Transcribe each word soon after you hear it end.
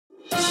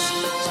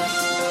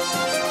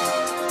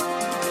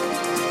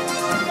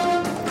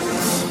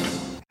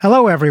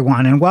Hello,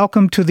 everyone, and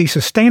welcome to the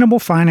Sustainable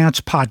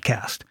Finance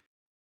Podcast.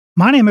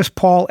 My name is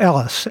Paul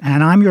Ellis,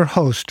 and I'm your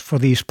host for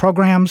these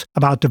programs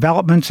about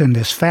developments in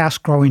this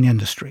fast-growing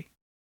industry.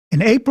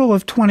 In April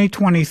of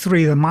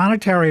 2023, the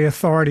Monetary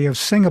Authority of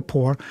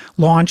Singapore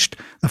launched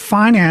the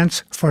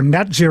FiNZ for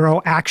Net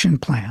Zero Action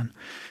Plan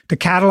to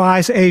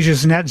catalyze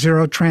Asia's net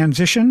zero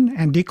transition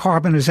and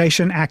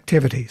decarbonization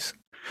activities.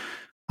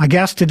 My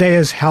guest today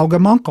is Helge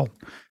Muenkel,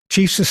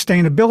 Chief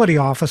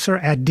Sustainability Officer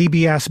at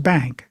DBS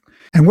Bank.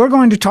 And we're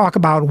going to talk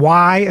about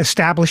why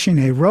establishing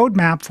a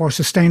roadmap for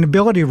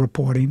sustainability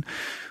reporting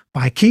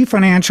by key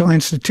financial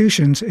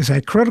institutions is a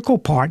critical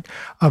part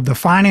of the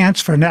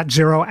FiNZ for Net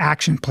Zero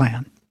Action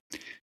Plan.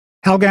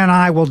 Helge and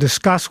I will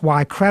discuss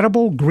why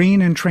credible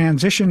green and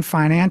transition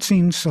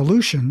financing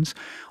solutions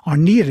are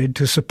needed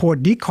to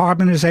support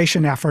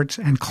decarbonization efforts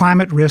and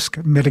climate risk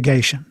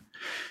mitigation.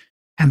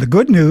 And the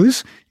good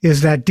news is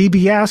that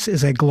DBS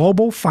is a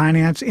global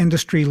finance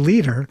industry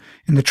leader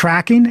in the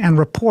tracking and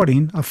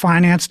reporting of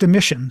financed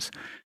emissions,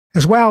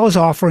 as well as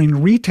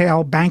offering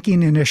retail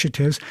banking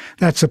initiatives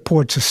that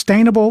support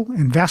sustainable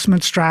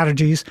investment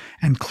strategies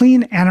and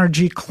clean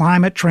energy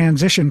climate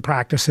transition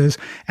practices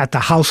at the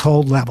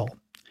household level.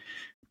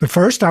 But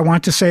first, I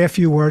want to say a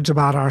few words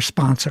about our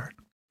sponsor.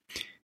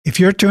 If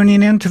you're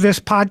tuning into this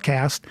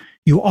podcast,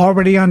 you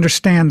already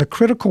understand the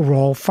critical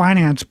role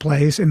finance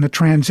plays in the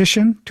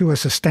transition to a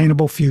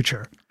sustainable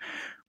future.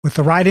 With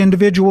the right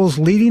individuals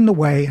leading the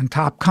way in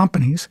top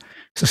companies,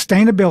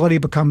 sustainability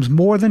becomes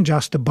more than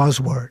just a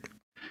buzzword.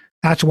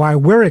 That's why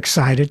we're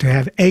excited to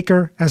have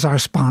Acre as our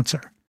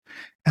sponsor.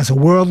 As a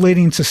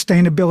world-leading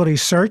sustainability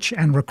search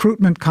and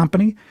recruitment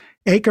company,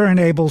 Acre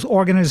enables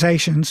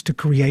organizations to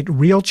create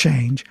real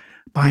change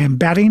by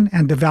embedding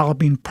and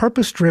developing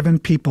purpose-driven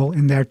people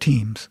in their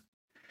teams.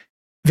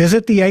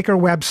 Visit the Acre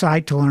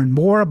website to learn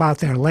more about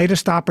their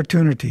latest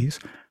opportunities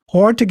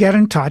or to get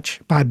in touch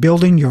by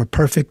building your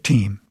perfect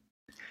team.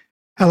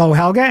 Hello,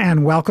 Helge,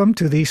 and welcome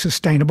to the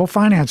Sustainable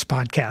Finance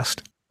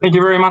Podcast. Thank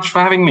you very much for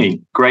having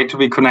me. Great to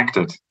be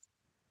connected.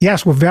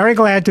 Yes, we're very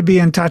glad to be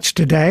in touch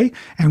today,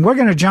 and we're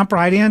going to jump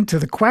right into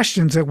the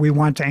questions that we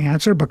want to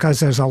answer because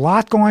there's a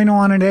lot going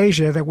on in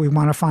Asia that we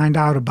want to find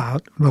out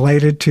about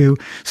related to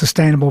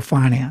sustainable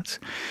finance.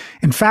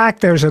 In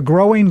fact, there's a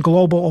growing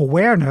global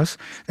awareness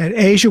that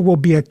Asia will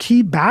be a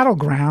key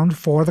battleground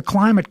for the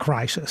climate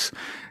crisis.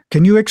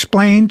 Can you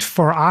explain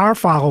for our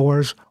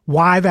followers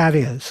why that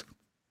is?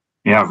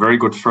 Yeah, very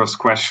good first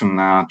question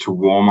to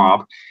warm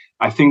up.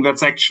 I think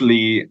that's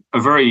actually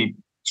a very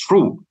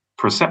true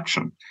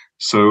perception.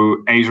 So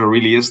Asia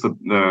really is the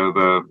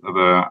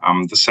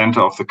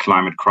center of the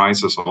climate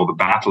crisis or the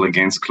battle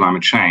against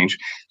climate change.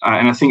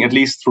 And I think at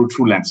least through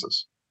two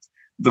lenses.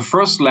 The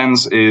first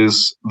lens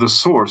is the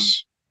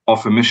source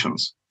of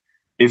emissions.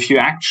 If you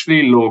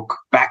actually look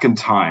back in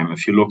time,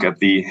 if you look at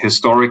the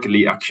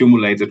historically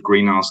accumulated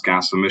greenhouse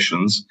gas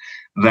emissions,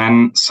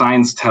 then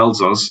science tells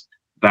us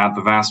that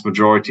the vast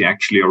majority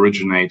actually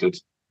originated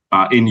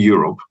in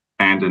Europe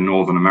and in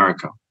Northern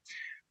America.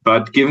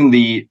 But given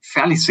the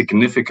fairly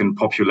significant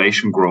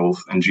population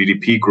growth and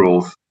GDP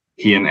growth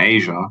here in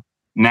Asia,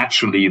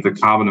 naturally, the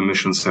carbon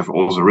emissions have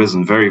also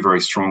risen very,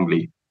 very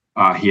strongly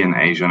here in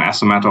Asia. And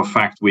as a matter of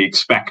fact, we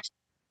expect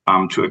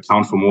to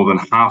account for more than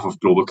half of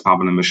global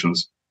carbon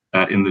emissions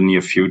in the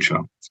near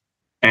future.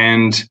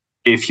 And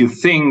if you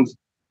think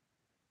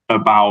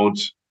about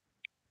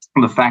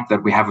the fact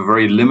that we have a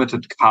very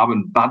limited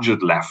carbon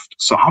budget left,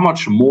 so how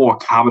much more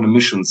carbon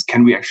emissions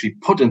can we actually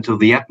put into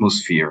the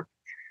atmosphere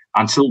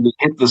until we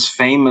hit this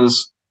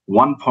famous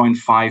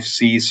 1.5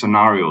 C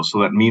scenario? So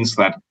that means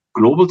that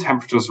global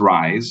temperatures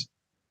rise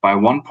by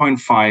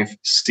 1.5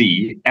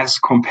 C as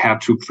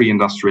compared to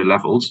pre-industrial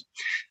levels.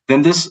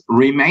 Then this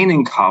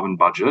remaining carbon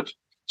budget,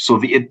 so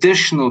the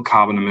additional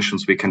carbon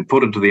emissions we can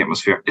put into the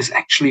atmosphere, is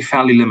actually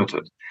fairly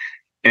limited.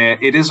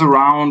 It is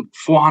around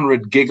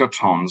 400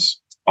 gigatons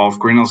of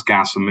greenhouse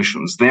gas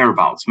emissions,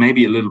 thereabouts,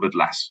 maybe a little bit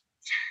less.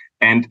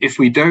 And if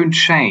we don't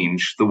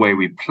change the way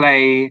we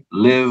play,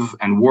 live,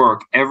 and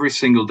work every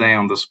single day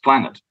on this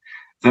planet,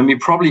 then we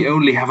probably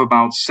only have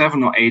about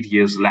 7 or 8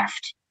 years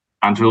left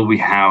until we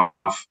have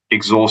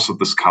exhausted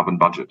this carbon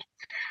budget.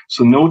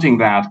 So noting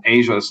that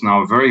Asia is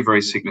now a very,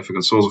 very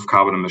significant source of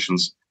carbon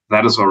emissions,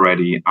 that is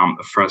already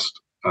a first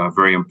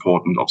very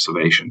important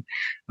observation.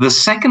 The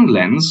second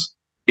lens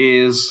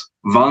is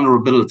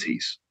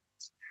vulnerabilities.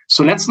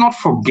 So let's not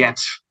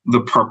forget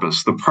the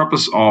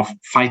purpose of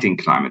fighting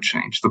climate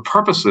change. The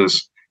purpose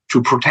is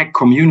to protect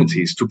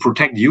communities, to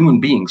protect human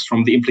beings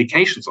from the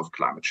implications of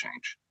climate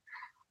change.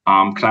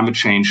 Climate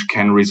change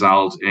can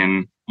result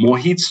in more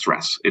heat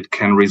stress. It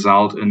can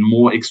result in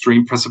more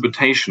extreme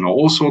precipitation or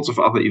all sorts of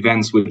other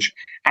events which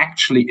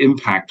actually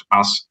impact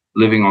us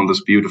living on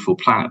this beautiful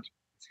planet.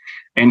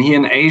 And here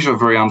in Asia,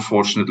 very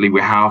unfortunately,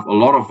 we have a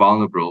lot of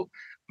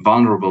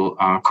vulnerable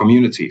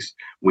communities.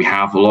 We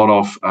have a lot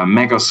of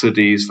mega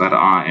cities that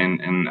are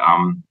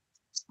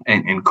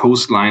in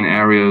coastline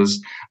areas,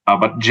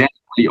 but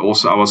generally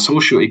also our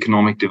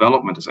socioeconomic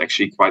development is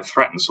actually quite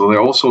threatened. So there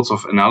are all sorts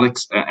of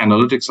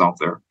analytics out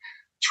there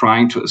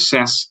trying to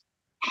assess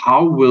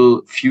how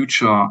will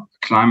future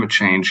climate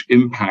change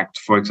impact,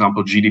 for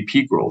example,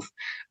 GDP growth?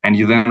 And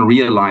you then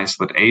realize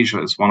that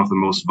Asia is one of the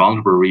most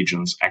vulnerable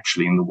regions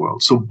actually in the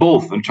world. So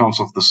both in terms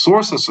of the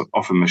sources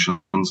of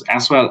emissions,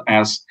 as well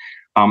as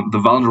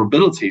the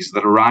vulnerabilities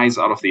that arise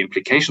out of the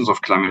implications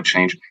of climate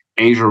change,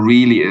 Asia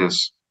really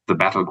is the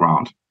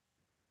battleground.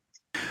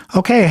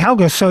 Okay,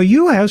 Helge, so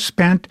you have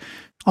spent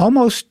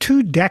almost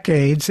 2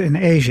 decades in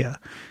Asia.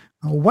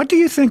 What do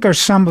you think are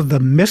some of the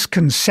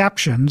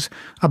misconceptions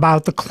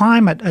about the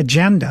climate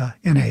agenda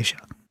in Asia?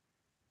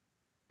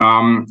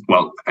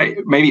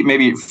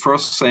 Maybe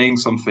first saying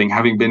something,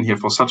 having been here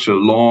for such a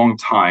long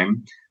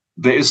time,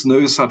 there is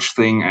no such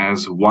thing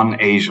as one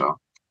Asia.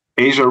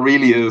 Asia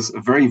really is a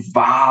very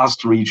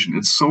vast region.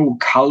 It's so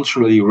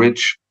culturally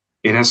rich.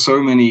 It has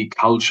so many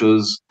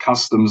cultures,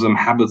 customs, and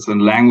habits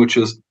and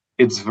languages.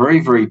 It's very,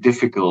 very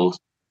difficult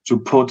to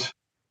put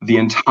the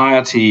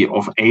entirety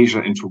of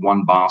Asia into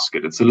one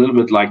basket. It's a little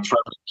bit like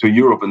traveling to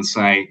Europe and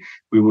say,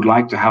 we would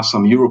like to have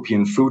some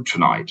European food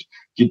tonight.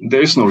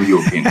 There is no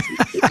European food.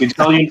 There's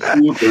Italian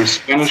food, there's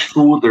Spanish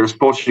food, there's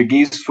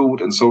Portuguese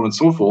food, and so on and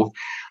so forth.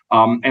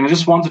 And I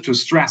just wanted to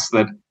stress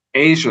that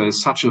Asia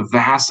is such a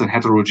vast and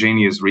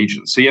heterogeneous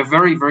region. So you have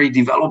very, very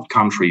developed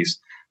countries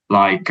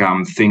like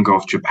think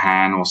of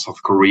Japan or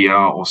South Korea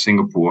or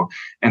Singapore.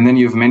 And then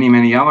you have many,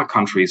 many other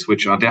countries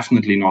which are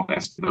definitely not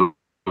as developed.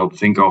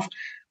 Think of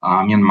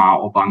Myanmar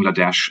or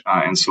Bangladesh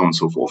and so on and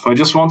so forth. So I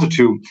just wanted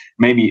to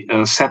maybe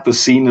set the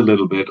scene a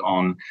little bit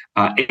on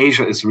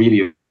Asia is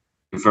really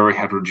a very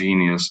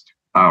heterogeneous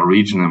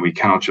region, and we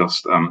cannot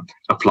just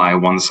apply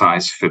one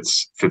size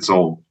fits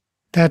all.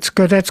 That's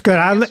good. That's good.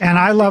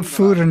 I love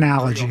food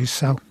analogies.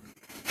 So,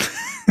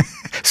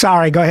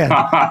 sorry. Go ahead.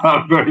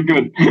 Very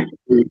good.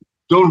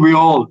 Don't we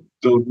all?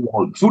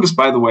 Food is,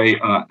 by the way,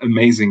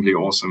 amazingly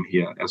awesome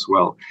here as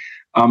well.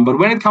 But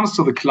when it comes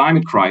to the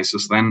climate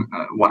crisis, then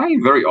what I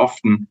very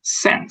often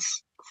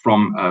sense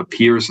from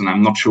peers, and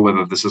I'm not sure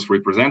whether this is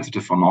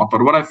representative or not,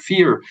 but what I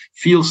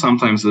feel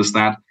sometimes is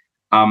that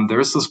there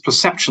is this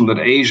perception that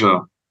Asia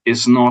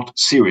is not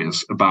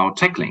serious about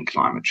tackling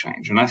climate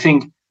change. And I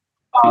think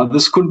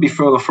this couldn't be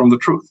further from the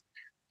truth.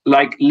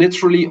 Like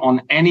literally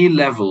on any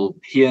level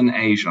here in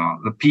Asia,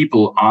 the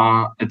people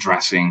are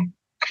addressing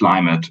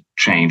climate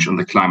change and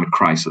the climate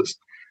crisis.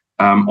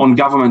 On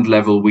government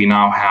level, we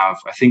now have,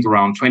 I think,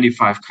 around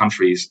 25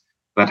 countries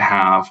that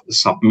have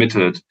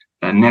submitted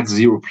net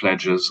zero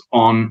pledges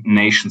on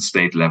nation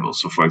state level.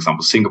 So, for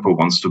example, Singapore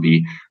wants to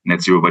be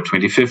net zero by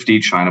 2050,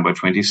 China by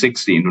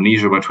 2060,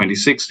 Indonesia by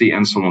 2060,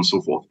 and so on and so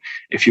forth.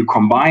 If you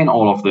combine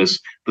all of this,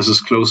 this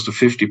is close to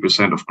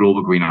 50% of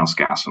global greenhouse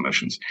gas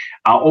emissions.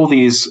 Are all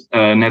these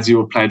net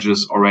zero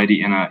pledges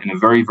already in a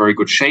very, very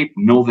good shape?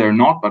 No, they're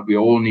not, but we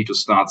all need to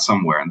start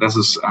somewhere. And this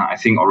is, I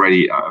think,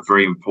 already a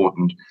very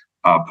important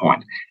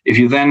point. If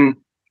you then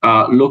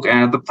look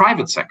at the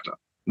private sector,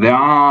 there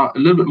are a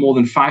little bit more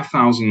than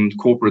 5,000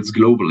 corporates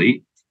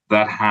globally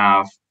that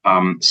have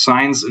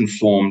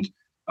science-informed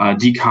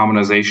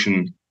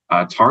decarbonization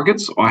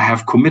targets or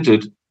have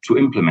committed to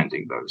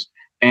implementing those.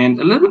 And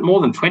a little bit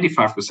more than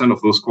 25%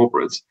 of those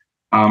corporates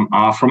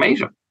are from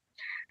Asia.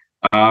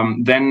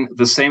 Then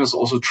the same is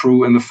also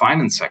true in the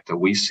finance sector.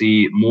 We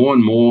see more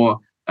and more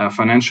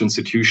financial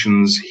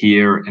institutions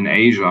here in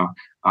Asia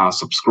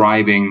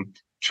subscribing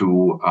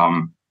to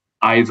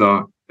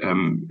either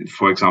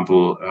for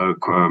example,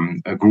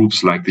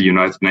 groups like the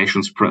United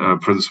Nations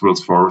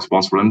Principles for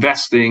Responsible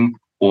Investing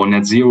or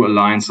net zero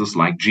alliances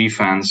like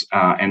FiNZ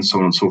and so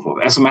on and so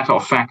forth. As a matter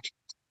of fact,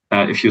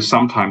 if you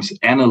sometimes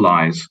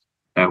analyze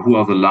who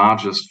are the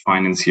largest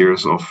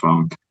financiers of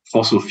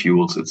fossil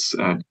fuels, it's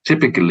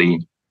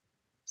typically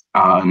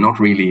not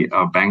really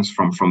banks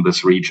from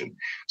this region.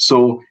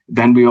 So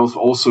then we have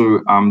also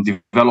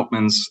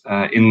developments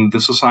in the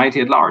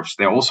society at large.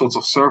 There are all sorts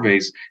of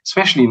surveys,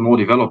 especially in more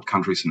developed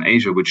countries in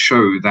Asia, which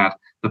show that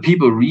the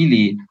people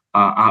really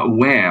are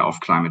aware of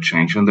climate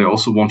change and they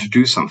also want to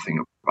do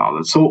something about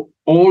it. So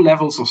all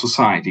levels of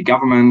society,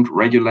 government,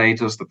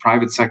 regulators, the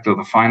private sector,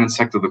 the finance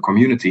sector, the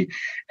community,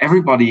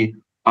 everybody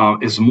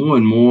is more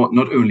and more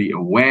not only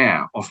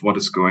aware of what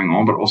is going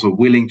on, but also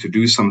willing to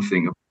do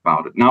something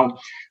about it. Now,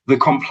 the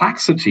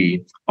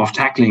complexity of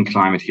tackling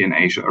climate here in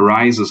Asia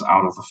arises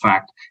out of the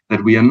fact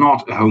that we are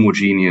not a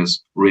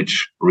homogeneous,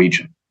 rich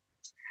region.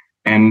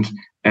 And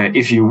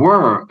if you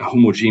were a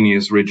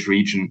homogeneous, rich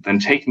region, then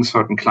taking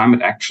certain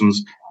climate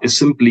actions is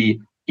simply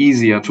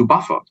easier to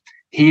buffer.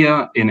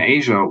 Here in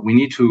Asia, we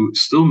need to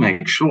still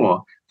make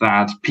sure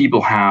that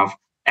people have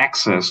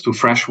access to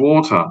fresh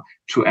water,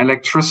 to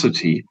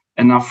electricity,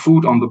 enough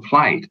food on the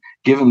plate,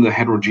 given the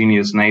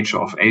heterogeneous nature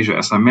of Asia,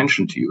 as I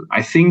mentioned to you.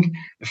 I think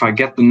if I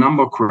get the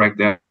number correct,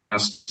 there are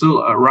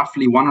still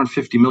roughly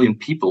 150 million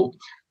people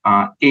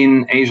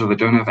in Asia that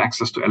don't have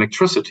access to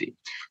electricity.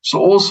 So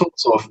all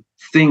sorts of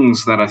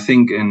things that I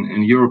think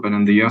in Europe and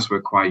in the US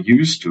we're quite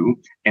used to,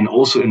 and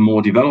also in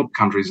more developed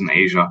countries in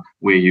Asia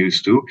we're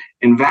used to,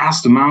 in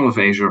vast amount of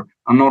Asia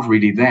are not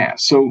really there.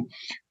 So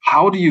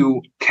how do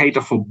you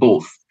cater for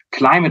both?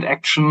 climate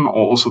action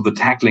or also the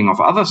tackling of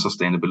other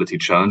sustainability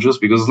challenges,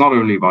 because it's not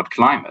only about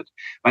climate,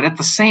 but at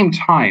the same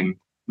time,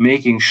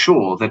 making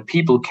sure that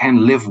people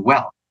can live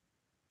well.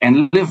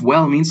 And live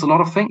well means a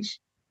lot of things.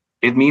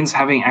 It means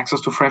having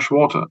access to fresh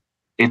water.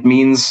 It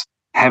means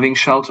having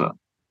shelter.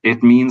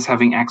 It means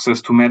having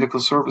access to medical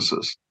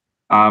services.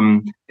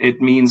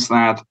 It means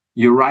that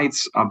your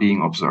rights are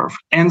being observed,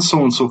 and so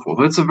on and so forth.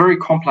 It's a very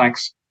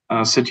complex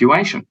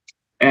situation.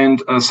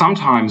 And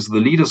sometimes the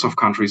leaders of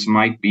countries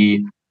might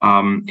be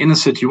in a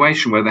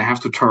situation where they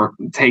have to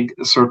take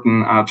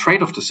certain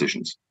trade-off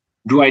decisions.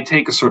 Do I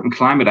take a certain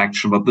climate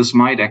action, but this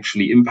might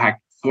actually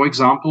impact, for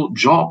example,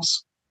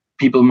 jobs?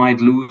 People might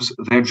lose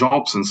their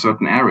jobs in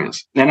certain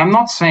areas. And I'm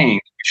not saying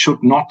we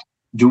should not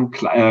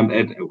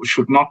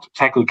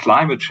tackle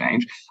climate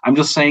change. I'm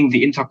just saying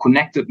the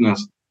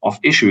interconnectedness of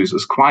issues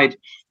is quite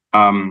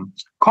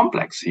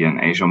complex here in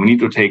Asia. We need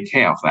to take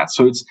care of that.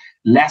 So it's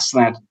less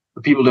that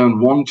people don't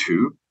want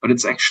to, but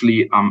it's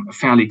actually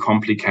fairly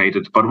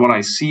complicated. But what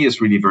I see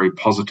is really very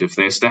positive.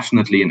 There's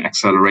definitely an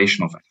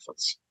acceleration of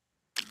efforts.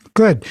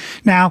 Good.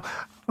 Now,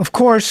 of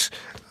course,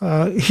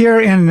 here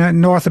in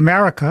North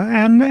America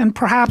and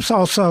perhaps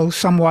also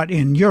somewhat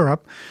in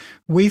Europe,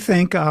 we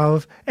think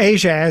of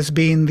Asia as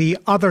being the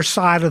other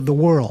side of the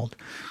world.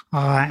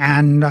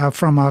 And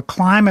from a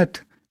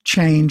climate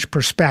change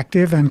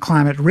perspective and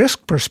climate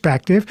risk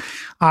perspective,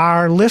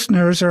 our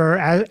listeners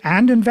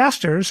and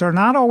investors are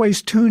not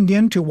always tuned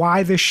into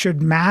why this should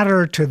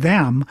matter to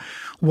them,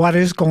 what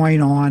is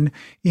going on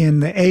in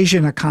the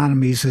Asian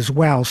economies as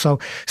well. So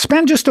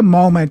spend just a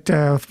moment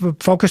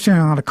focusing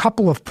on a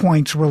couple of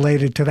points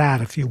related to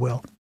that, if you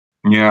will.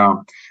 Yeah,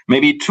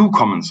 maybe two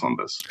comments on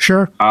this.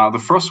 Sure.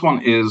 The first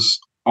one is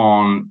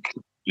on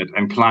climate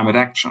and climate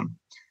action.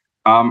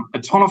 A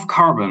ton of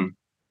carbon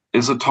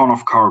is a ton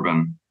of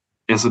carbon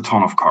is a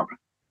ton of carbon.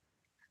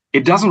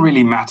 It doesn't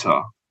really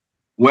matter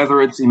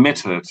whether it's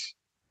emitted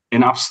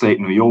in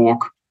upstate New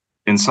York,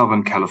 in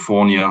Southern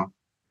California,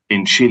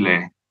 in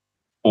Chile,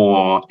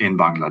 or in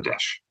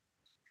Bangladesh.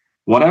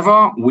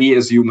 Whatever we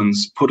as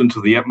humans put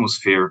into the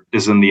atmosphere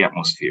is in the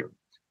atmosphere.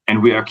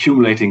 And we are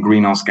accumulating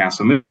greenhouse gas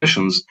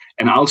emissions.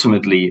 And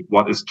ultimately,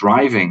 what is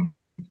driving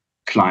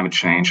climate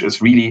change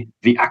is really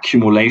the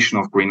accumulation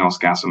of greenhouse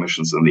gas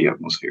emissions in the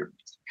atmosphere.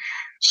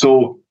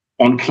 So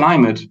on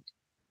climate,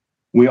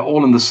 we are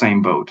all in the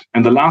same boat.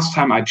 And the last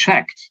time I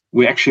checked,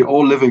 we're actually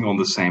all living on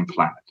the same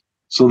planet.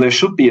 So there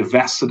should be a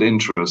vested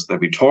interest that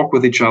we talk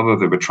with each other,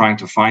 that we're trying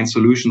to find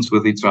solutions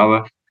with each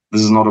other.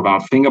 This is not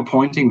about finger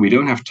pointing. We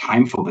don't have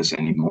time for this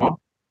anymore.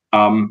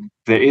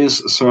 There is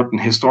a certain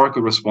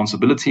historical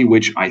responsibility,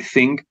 which I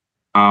think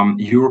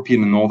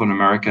European and Northern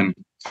American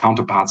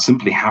counterparts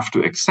simply have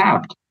to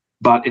accept.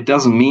 But it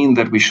doesn't mean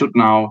that we should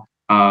now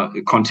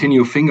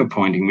continue finger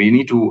pointing. We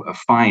need to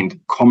find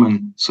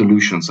common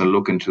solutions and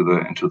look into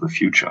the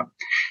future.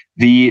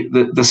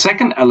 The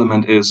second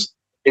element is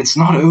it's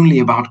not only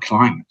about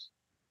climate.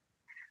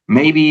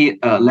 Maybe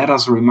let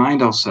us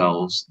remind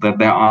ourselves that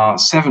there are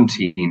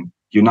 17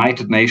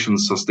 United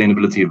Nations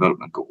Sustainability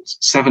Development Goals.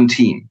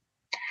 17.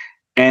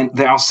 And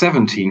there are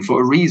 17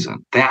 for a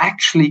reason. There are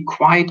actually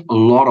quite a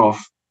lot of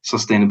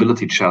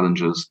sustainability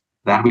challenges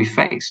that we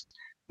face.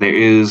 There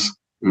is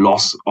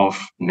loss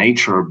of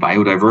nature,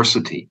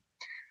 biodiversity.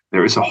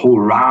 There is a whole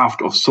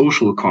raft of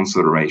social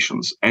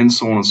considerations, and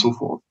so on and so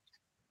forth.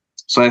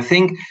 So I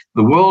think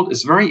the world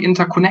is very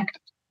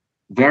interconnected,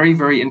 very,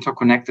 very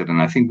interconnected.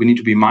 And I think we need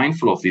to be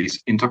mindful of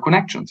these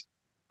interconnections.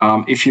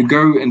 If you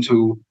go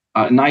into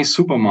a nice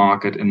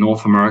supermarket in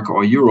North America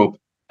or Europe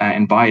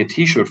and buy a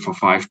t-shirt for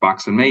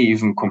 $5 and may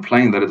even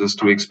complain that it is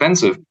too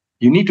expensive,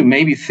 you need to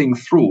maybe think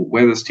through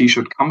where this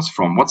t-shirt comes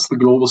from. What's the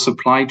global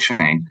supply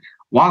chain?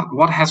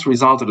 What has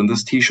resulted in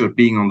this t-shirt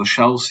being on the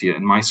shelves here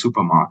in my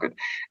supermarket?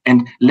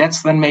 And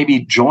let's then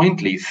maybe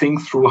jointly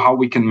think through how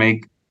we can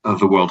make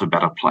the world a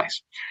better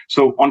place.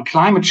 So on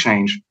climate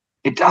change,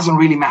 it doesn't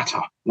really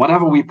matter.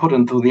 Whatever we put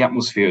into the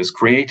atmosphere is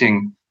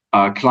creating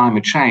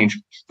climate change.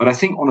 But I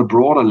think on a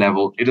broader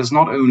level, it is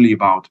not only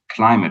about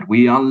climate.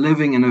 We are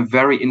living in a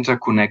very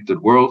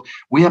interconnected world.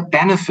 We are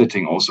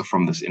benefiting also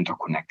from this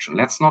interconnection.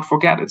 Let's not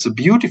forget, it's a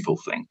beautiful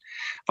thing.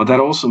 But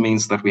that also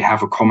means that we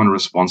have a common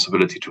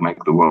responsibility to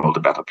make the world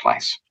a better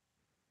place.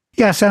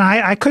 Yes, and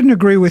I couldn't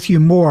agree with you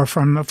more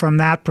from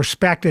that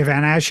perspective.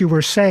 And as you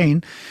were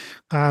saying,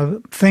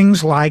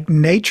 things like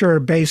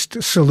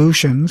nature-based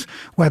solutions,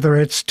 whether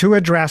it's to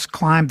address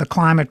the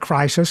climate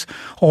crisis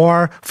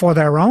or for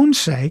their own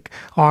sake,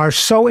 are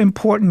so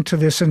important to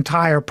this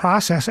entire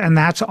process, and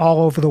that's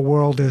all over the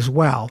world as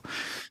well.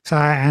 So,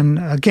 and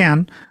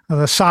again,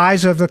 the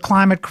size of the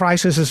climate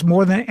crisis is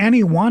more than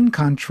any one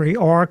country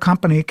or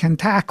company can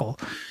tackle.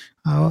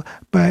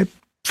 But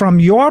from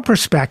your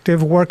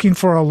perspective, working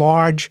for a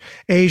large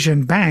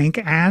Asian bank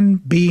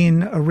and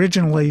being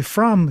originally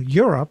from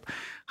Europe,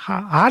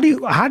 how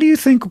do you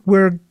think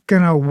we're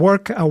going to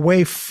work a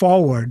way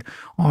forward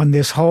on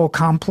this whole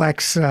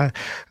complex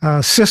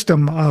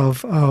system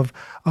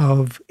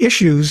of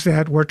issues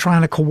that we're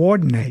trying to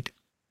coordinate?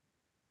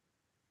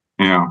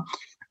 Yeah.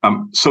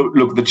 So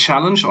look, the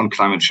challenge on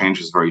climate change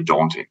is very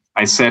daunting.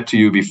 I said to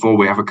you before,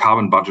 we have a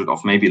carbon budget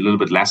of maybe a little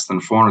bit less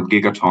than 400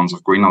 gigatons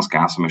of greenhouse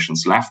gas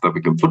emissions left that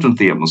we can put into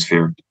the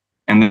atmosphere.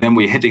 And then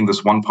we're hitting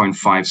this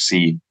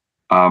 1.5C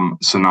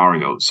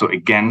scenario. So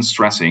again,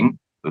 stressing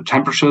the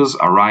temperatures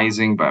are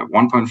rising by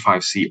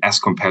 1.5C as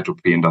compared to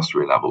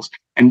pre-industrial levels.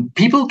 And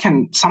people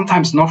can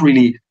sometimes not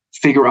really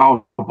figure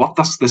out, what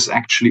does this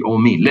actually all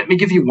mean? Let me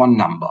give you one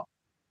number.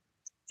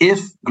 If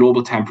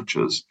global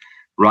temperatures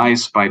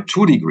rise by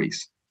 2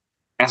 degrees,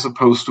 as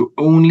opposed to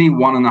only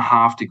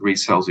 1.5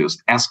 degrees Celsius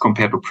as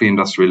compared to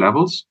pre-industrial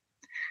levels,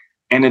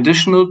 an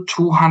additional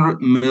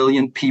 200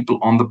 million people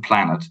on the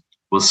planet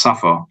will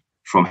suffer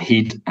from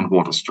heat and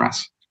water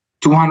stress.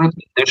 200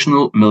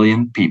 additional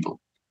million people.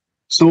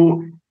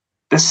 So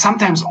this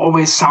sometimes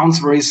always sounds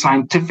very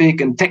scientific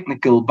and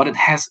technical, but it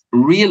has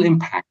real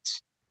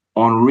impacts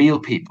on real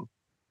people.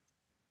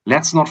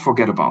 Let's not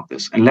forget about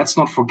this. And let's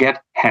not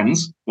forget,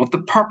 hence, what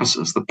the purpose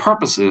is. The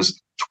purpose is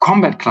to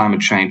combat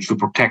climate change, to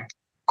protect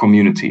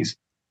communities.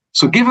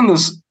 So given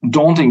this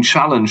daunting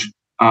challenge,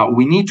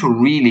 we need to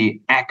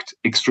really act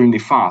extremely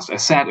fast.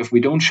 As said, if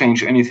we don't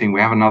change anything, we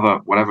have another,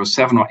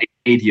 7 or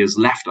 8 years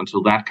left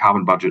until that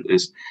carbon budget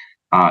is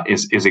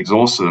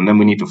exhausted. And then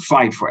we need to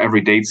fight for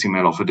every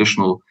decimal of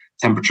additional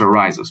temperature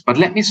rises. But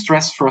let me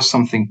stress first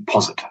something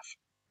positive.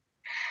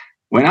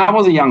 When I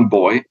was a young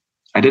boy,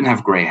 I didn't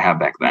have gray hair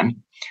back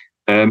then.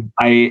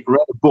 I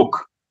read a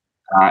book.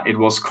 It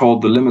was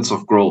called The Limits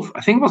of Growth.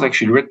 I think it was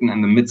actually written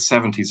in the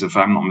mid-70s, if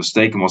I'm not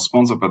mistaken, was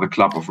sponsored by the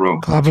Club of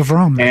Rome. Club of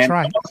Rome, that's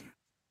right.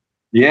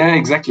 Yeah,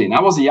 exactly. And I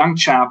was a young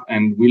chap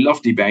and we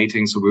loved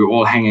debating, so we were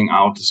all hanging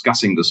out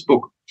discussing this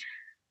book.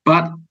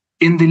 But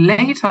in the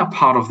later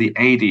part of the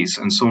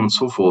 80s and so on and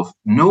so forth,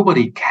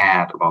 nobody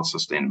cared about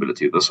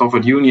sustainability. The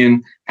Soviet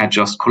Union had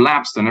just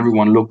collapsed and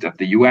everyone looked at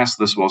the US.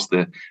 This was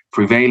the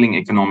prevailing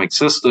economic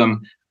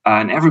system.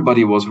 And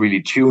everybody was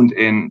really tuned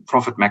in,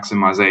 profit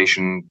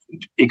maximization,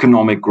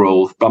 economic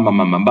growth, bum, bum,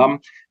 bum, bum, bum.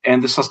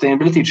 And the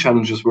sustainability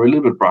challenges were a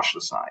little bit brushed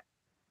aside.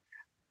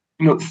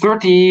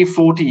 30,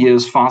 40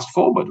 years fast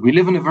forward, we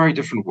live in a very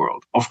different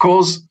world. Of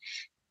course,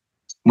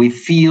 we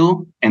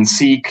feel and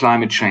see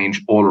climate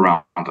change all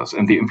around us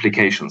and the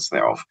implications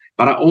thereof.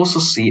 But I also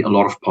see a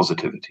lot of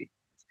positivity.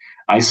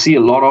 I see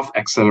a lot of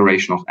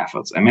acceleration of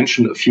efforts. I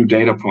mentioned a few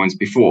data points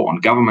before on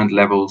government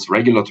levels,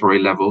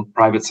 regulatory level,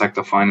 private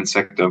sector, finance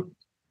sector,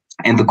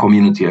 and the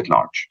community at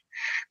large.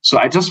 So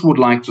I just would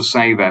like to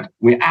say that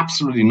we're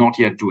absolutely not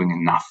yet doing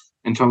enough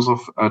in terms of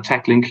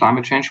tackling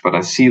climate change, but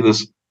I see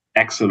this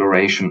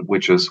acceleration,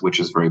 which is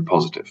very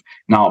positive.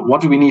 Now,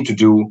 what do we need to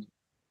do?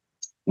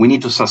 We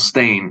need to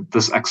sustain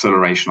this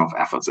acceleration of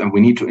efforts, and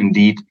we need to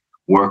indeed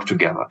work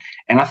together.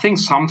 And I think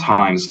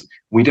sometimes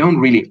we don't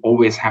really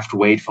always have to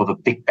wait for the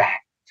big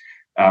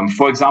bang.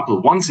 For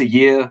example, once a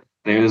year,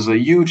 there is a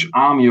huge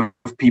army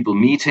of people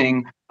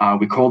meeting.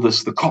 We call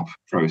this the COP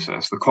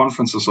process, the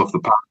conferences of the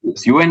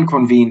parties, UN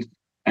convened,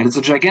 and it's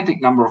a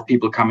gigantic number of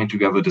people coming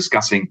together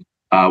discussing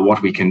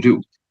what we can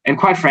do. And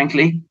quite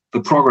frankly, the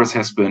progress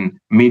has been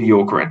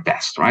mediocre at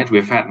best, right?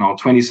 We've had now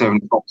 27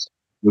 COPs.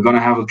 We're going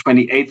to have a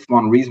 28th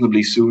one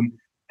reasonably soon.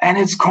 And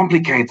it's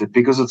complicated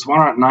because it's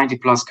 190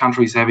 plus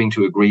countries having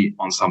to agree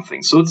on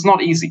something. So it's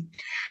not easy.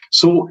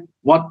 So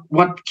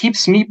what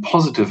keeps me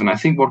positive, and I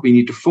think what we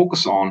need to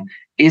focus on,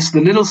 is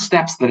the little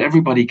steps that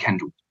everybody can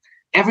do.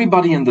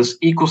 Everybody in this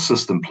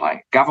ecosystem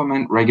play,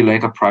 government,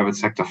 regulator, private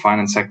sector,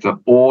 finance sector,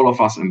 all of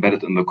us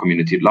embedded in the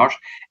community at large,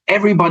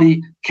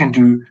 everybody can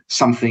do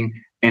something.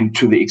 And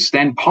to the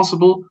extent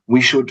possible, we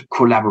should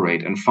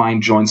collaborate and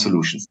find joint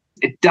solutions.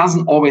 It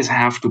doesn't always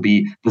have to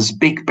be this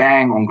big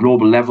bang on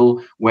global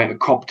level where a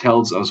COP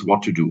tells us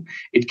what to do.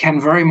 It can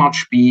very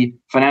much be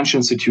financial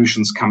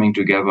institutions coming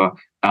together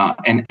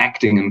and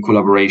acting in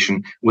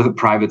collaboration with the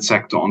private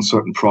sector on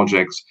certain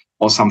projects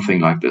or something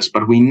like this.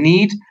 But we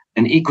need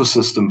an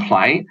ecosystem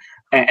play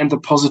and the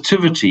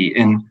positivity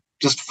in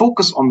just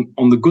focus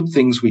on the good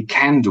things we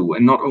can do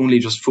and not only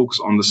just focus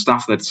on the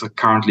stuff that's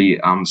currently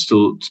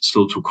still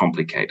too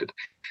complicated.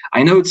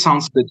 I know it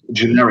sounds a bit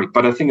generic,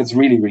 but I think it's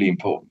really, really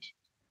important.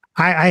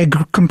 I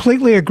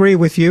completely agree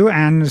with you.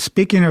 And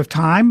speaking of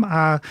time,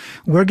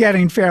 we're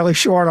getting fairly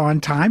short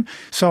on time.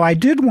 So I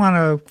did want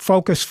to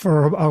focus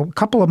for a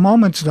couple of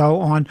moments,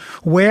 though, on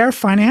where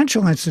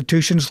financial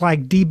institutions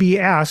like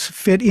DBS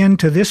fit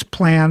into this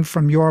plan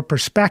from your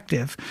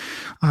perspective,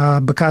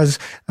 because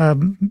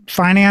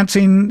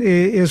financing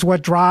is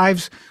what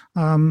drives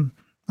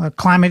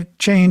climate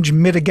change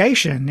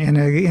mitigation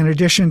in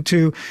addition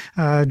to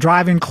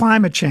driving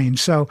climate change.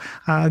 So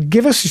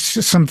give us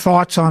some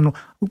thoughts on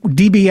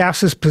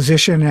DBS's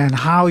position and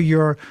how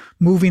you're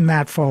moving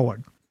that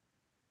forward.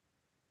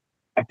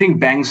 I think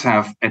banks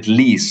have at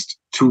least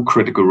two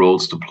critical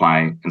roles to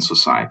play in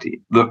society.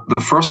 The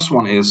first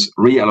one is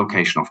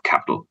reallocation of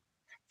capital.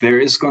 There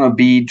is going to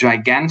be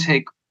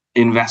gigantic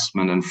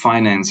investment and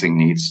financing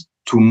needs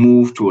to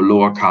move to a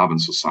lower carbon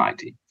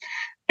society.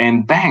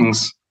 And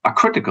banks are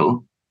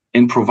critical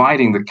in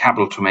providing the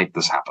capital to make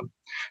this happen.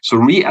 So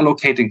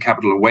reallocating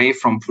capital away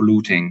from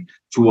polluting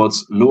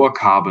towards lower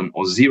carbon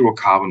or zero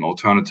carbon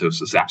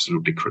alternatives is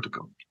absolutely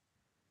critical.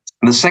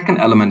 And the second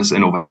element is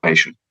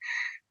innovation.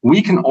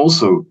 We can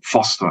also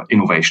foster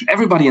innovation.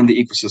 Everybody in the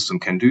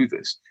ecosystem can do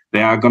this.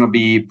 There are going to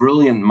be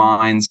brilliant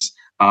minds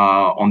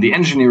on the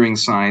engineering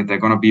side. There are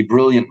going to be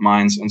brilliant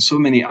minds on so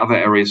many other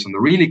areas in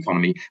the real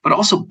economy, but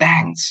also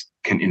banks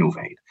can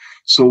innovate.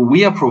 So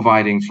we are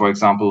providing, for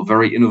example,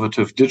 very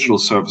innovative digital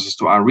services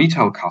to our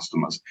retail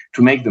customers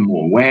to make them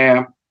more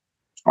aware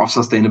of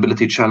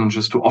sustainability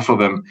challenges, to offer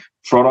them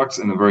products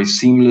in a very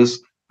seamless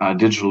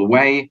digital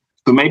way.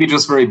 So maybe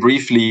just very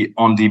briefly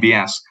on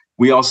DBS,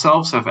 we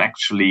ourselves have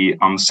actually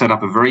set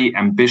up a very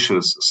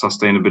ambitious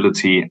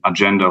sustainability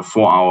agenda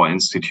for our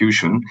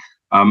institution,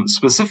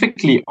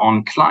 specifically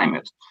on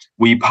climate.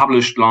 We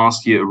published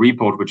last year a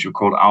report which we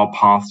called Our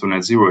Path to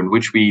Net Zero, in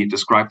which we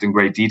described in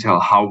great detail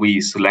how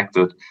we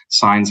selected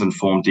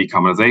science-informed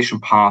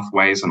decarbonization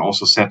pathways and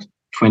also set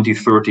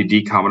 2030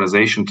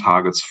 decarbonization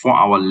targets for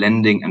our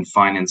lending and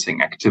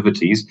financing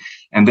activities.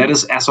 And that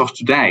is, as of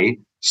today,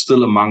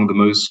 still among the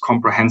most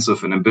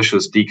comprehensive and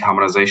ambitious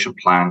decarbonization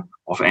plan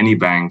of any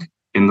bank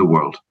in the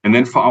world. And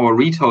then for our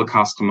retail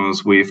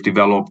customers, we've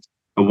developed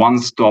a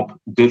one-stop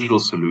digital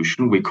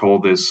solution. We call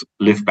this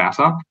Live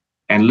Better.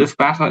 And Live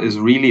Better is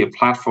really a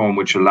platform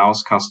which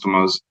allows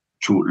customers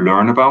to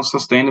learn about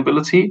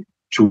sustainability,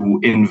 to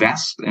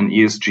invest in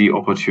ESG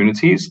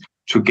opportunities,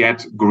 to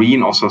get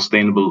green or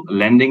sustainable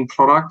lending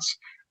products,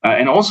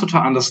 and also to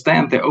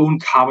understand their own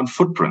carbon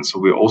footprint. So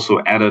we also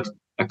added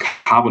a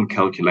carbon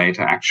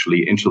calculator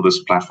actually into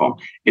this platform.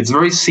 It's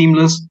very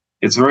seamless,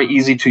 it's very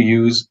easy to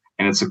use,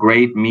 and it's a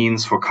great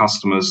means for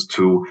customers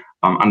to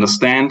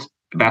understand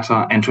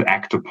better and to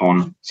act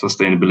upon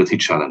sustainability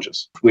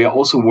challenges. We are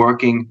also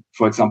working,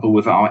 for example,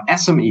 with our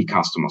SME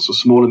customers, so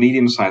small and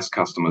medium-sized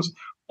customers,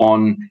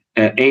 on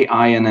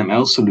AI and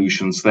ML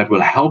solutions that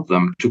will help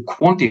them to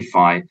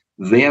quantify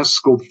their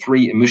scope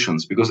 3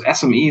 emissions, because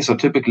SMEs are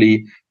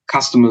typically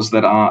customers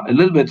that are a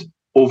little bit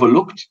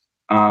overlooked.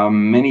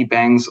 Many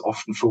banks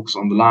often focus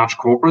on the large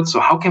corporates.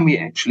 So how can we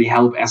actually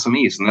help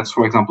SMEs? And that's,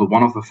 for example,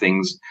 one of the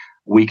things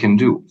we can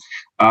do.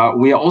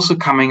 We are also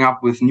coming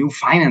up with new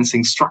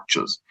financing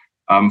structures.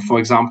 For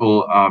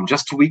example,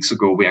 just 2 weeks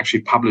ago, we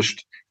actually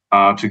published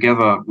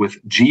together with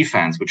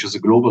GFANZ, which is a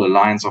global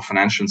alliance of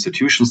financial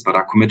institutions that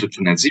are committed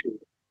to net zero.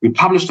 We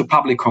published a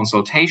public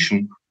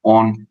consultation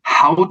on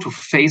how to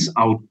phase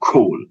out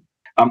coal.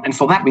 And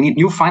for that, we need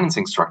new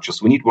financing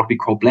structures. We need what we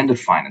call blended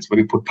finance, where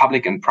we put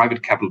public and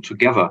private capital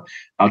together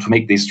to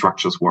make these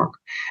structures work.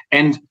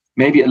 And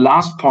maybe a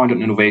last point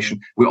on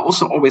innovation, we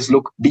also always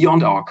look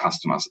beyond our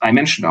customers. I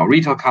mentioned our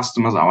retail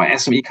customers, our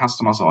SME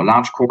customers, our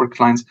large corporate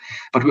clients,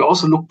 but we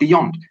also look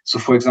beyond. So,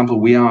 for example,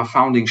 we are a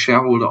founding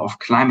shareholder of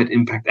Climate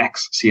Impact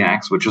X,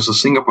 CIX, which is a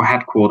Singapore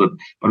headquartered,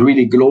 but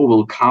really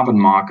global carbon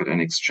market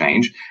and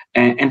exchange.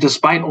 And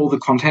despite all the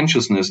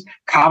contentiousness,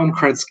 carbon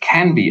credits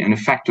can be an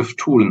effective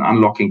tool in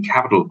unlocking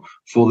capital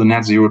for the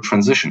net zero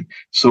transition.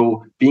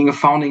 So being a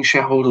founding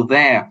shareholder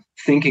there,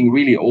 thinking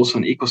really also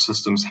in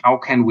ecosystems, how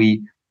can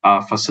we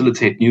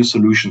facilitate new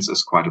solutions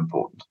is quite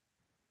important.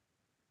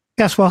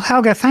 Yes, well,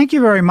 Helge, thank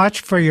you very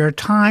much for your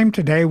time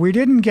today. We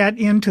didn't get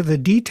into the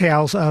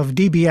details of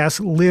DBS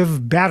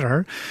Live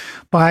Better,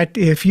 but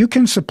if you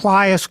can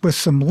supply us with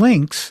some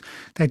links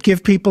that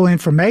give people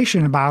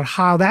information about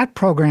how that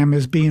program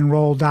is being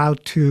rolled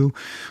out to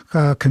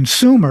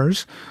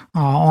consumers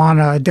on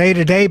a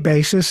day-to-day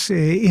basis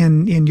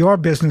in your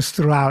business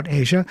throughout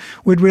Asia,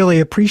 we'd really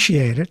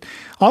appreciate it.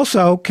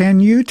 Also, can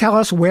you tell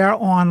us where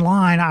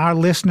online our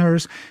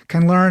listeners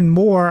can learn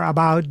more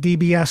about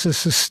DBS's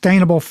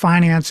sustainable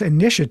finance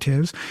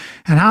initiatives,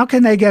 and how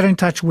can they get in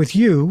touch with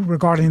you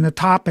regarding the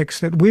topics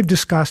that we've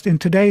discussed in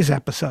today's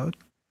episode?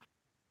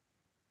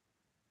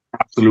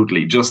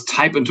 Absolutely. Just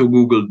type into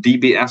Google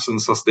DBS and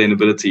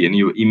sustainability, and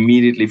you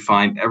immediately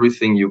find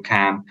everything you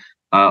can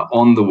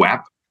on the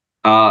web.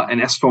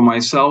 And as for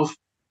myself,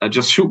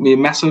 just shoot me a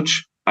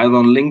message either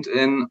on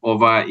LinkedIn or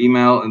via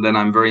email, and then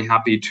I'm very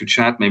happy to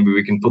chat. Maybe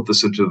we can put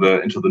this into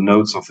the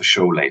notes of the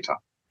show later.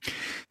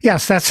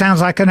 Yes, that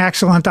sounds like an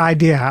excellent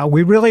idea.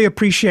 We really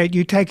appreciate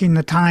you taking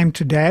the time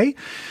today.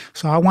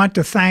 So I want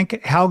to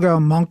thank Helge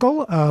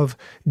Muenkel of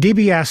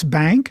DBS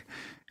Bank,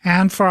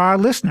 and for our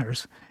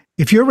listeners.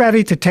 If you're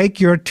ready to take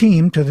your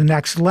team to the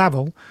next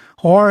level,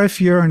 or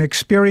if you're an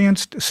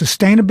experienced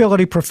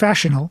sustainability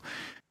professional,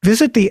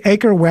 visit the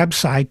Acre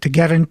website to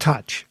get in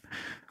touch.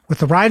 With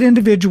the right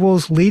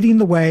individuals leading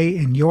the way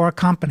in your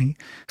company,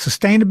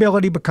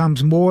 sustainability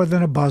becomes more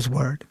than a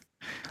buzzword.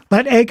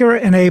 Let Acre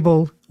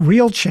enable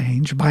real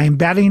change by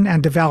embedding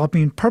and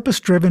developing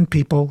purpose-driven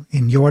people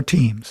in your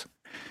teams.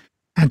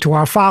 And to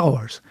our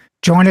followers,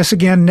 join us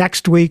again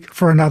next week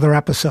for another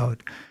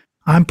episode.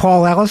 I'm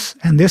Paul Ellis,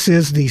 and this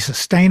is the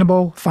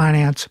Sustainable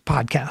Finance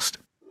Podcast.